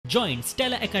Join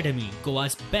Stella Academy,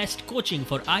 Goa's best coaching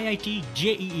for IIT,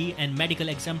 JEE and medical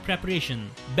exam preparation.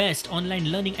 Best online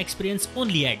learning experience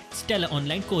only at Stella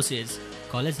Online Courses.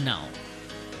 Call us now.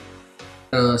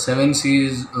 Seven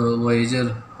Seas Voyager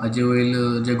हाजे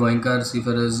वयर जे गोंयकार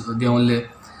seafarers देंवले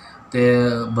ते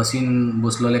बसीन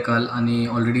बसलोले काल आनी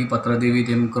already पात्रादेवी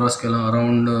तेम cross केला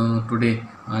around today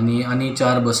आनी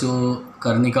 4 बसो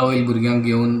कार्निका वयर भुरग्यांक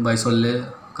घेवन भायर सरले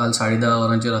काल 10:30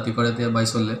 वरांचे राती कडेन ते भायर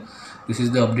सरले. This is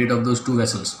the update of those 2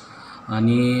 vessels.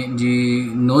 आनी जी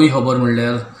नवी खबर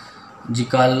म्हणल्यार जी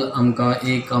काल आमकां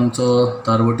एक आमचो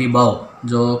तारवटी भाव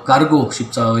जो कार्गो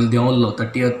शिपचा वयर देंवल्लो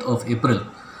 30th of April.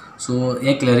 So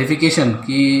a clarification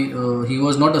कि he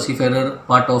was not a seafarer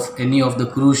part of any of the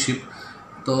cruise ship.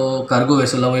 तो कार्गो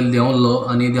वेसला वयर देंवल्लो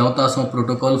आनी देंवता आसतना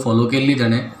प्रोटोकॉल फॉलो केल्ली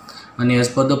ताणें आनी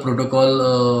एज पर द प्रोटोकॉल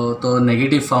तो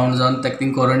नेगेटीव फावंड जावन ताका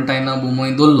थिंग क्वॉरंटायना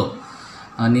बुमय दवरलो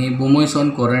आनी बुमयसून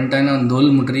क्वॉरंटायनान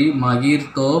दवरलो म्हणटरी मागीर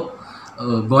तो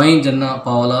गोंय जेन्ना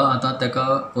पावला आतां ताका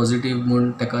पॉझिटीव म्हूण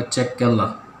ताका चॅक केला.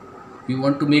 We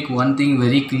want to make one thing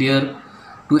very clear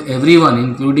to every one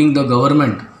including the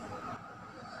government.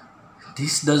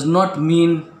 This does not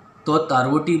mean तो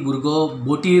तारवटी भुरगो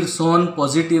बोटीर सोन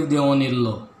पॉझिटीव देंवन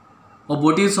येयल्लो वो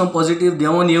बोटीर सोन पॉझिटीव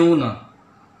देंवन येवूं ना.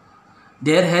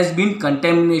 There has been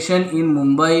contamination in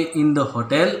Mumbai in the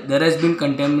hotel. There has been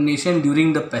contamination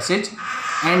during the passage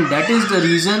and that is the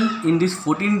reason in this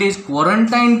 14 days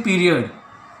quarantine period,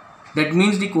 that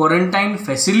means the quarantine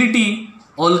facility,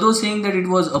 although saying that it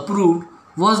was approved,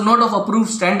 was not of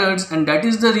approved standards and that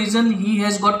is the reason he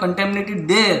has got contaminated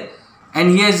there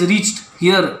and he has reached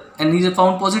here and he is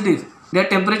found positive. Their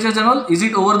temperatures and all, is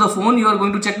it over the phone you are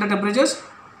going to check the temperatures?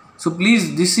 So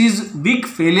please, this is big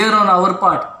failure on our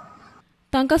part.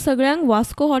 तांकां सगळ्यांक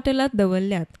Vasco हॉटेलांत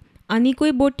दवरल्यात.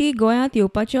 आनीकूय बोटी गोंयांत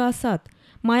येवपाच्यो आसात.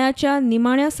 मायाच्या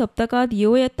निमाण्या सप्तकांत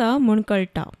येवं येता म्हूण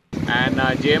कळटा. And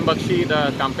JM Bakshi, the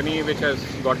company which has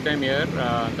got them here,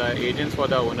 the agents for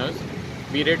the owners,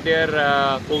 we did their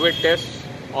COVID tests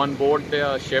on board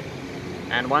the ship.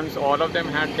 And once all of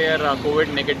them had their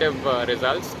COVID negative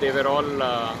results, they were all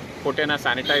put in a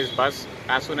sanitized bus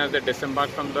as soon as they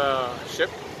disembarked from the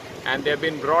ship. And they have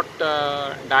been brought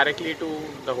directly to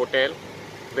the hotel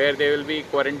where they will be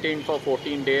quarantined for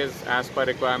 14 days as per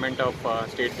requirement of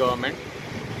state government.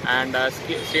 And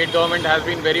state government has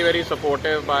been very, very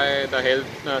supportive by the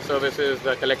health services,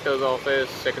 the collector's office,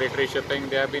 secretary shipping.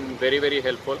 They have been very, very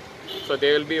helpful. So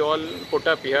they will be all put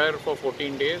up here for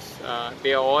 14 days.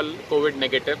 They are all COVID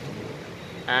negative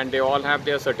and they all have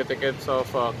their certificates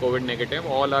of COVID negative.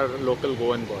 All are local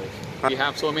Goan boys. We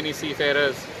have so many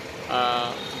seafarers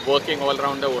working all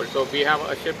around the world. So we have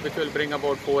a ship which will bring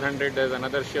about 400. There's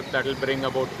another ship that will bring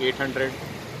about 800.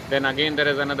 Then again there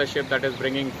is another ship that is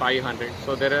bringing 500.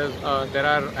 So there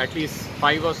are at least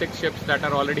 5 or 6 ships that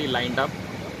are already lined up.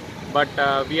 But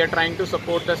we are trying to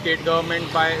support the state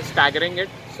government by staggering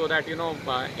it so that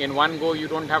in one go you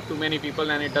don't have too many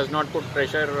people and it does not put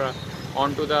pressure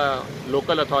onto the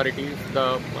local authorities.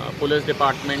 The police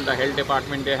department, the health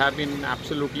department, they have been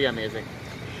absolutely amazing.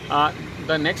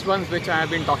 The next ones which I have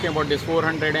been talking about, this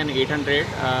 400 and 800,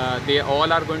 they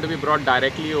all are going to be brought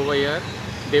directly over here.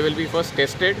 They will be first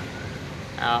tested.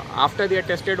 After they are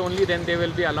tested only, then they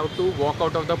will be allowed to walk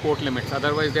out of the port limits.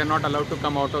 Otherwise, they are not allowed to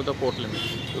come out of the port limits.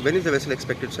 When is the vessel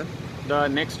expected, sir? The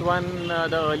next one,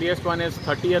 the earliest one is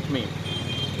 30th May.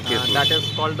 That is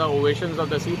called the Ovations of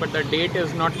the Sea, but the date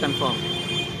is not confirmed.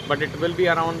 But it will be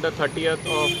around the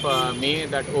 30th of May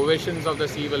that Ovations of the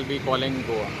Sea will be calling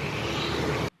Goa.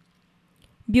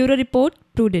 Bureau Report,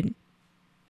 Prudent.